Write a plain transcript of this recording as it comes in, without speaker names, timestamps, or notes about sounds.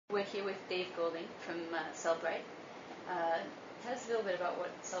we're here with Dave Goldin from Cellebrite. Tell us a little bit about what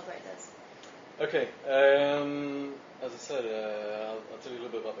Cellebrite does. Okay, as I said, I'll tell you a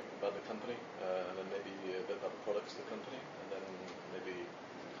little bit about the company, and then maybe a bit about the products of the company, and then maybe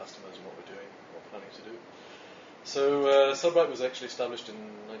customers and what we're doing, what we're planning to do. So Cellebrite was actually established in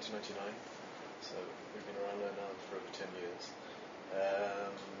 1999, so we've been around there now for over 10 years.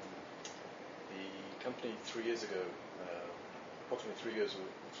 The company 3 years ago, approximately 3 years ago,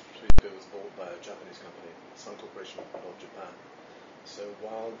 was bought by a Japanese company, Sun Corporation of Japan. So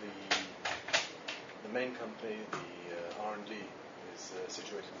while the main company, the R&D, is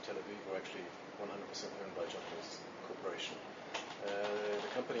situated in Tel Aviv, we're actually 100% owned by a Japanese corporation.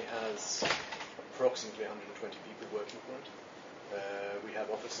 The company has approximately 120 people working for it. We have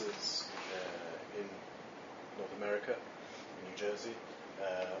offices in North America, in New Jersey,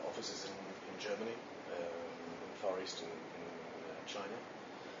 offices in Germany, in Far East, in China.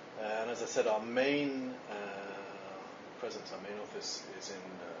 And as I said, our main presence, our main office is in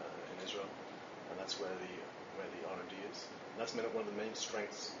Israel, and that's where the R&D is. And that's one of the main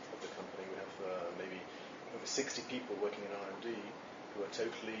strengths of the company. We have maybe over 60 people working in R&D who are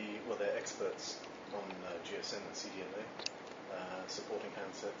they're experts on GSM and CDMA, supporting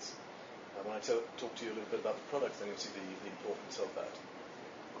handsets. When I talk to you a little bit about the products, then you'll see the importance of that.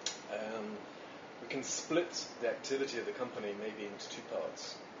 We can split the activity of the company maybe into two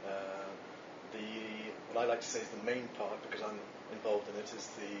parts. What I like to say is the main part, because I'm involved in it, is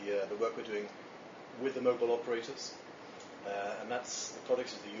the work we're doing with the mobile operators, and that's the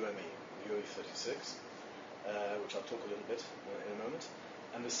products of the UME, the UE36, which I'll talk a little bit in a moment.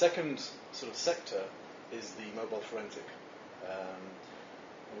 And the second sort of sector is the mobile forensic.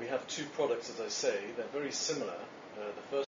 We have two products, as I say, they're very similar. The first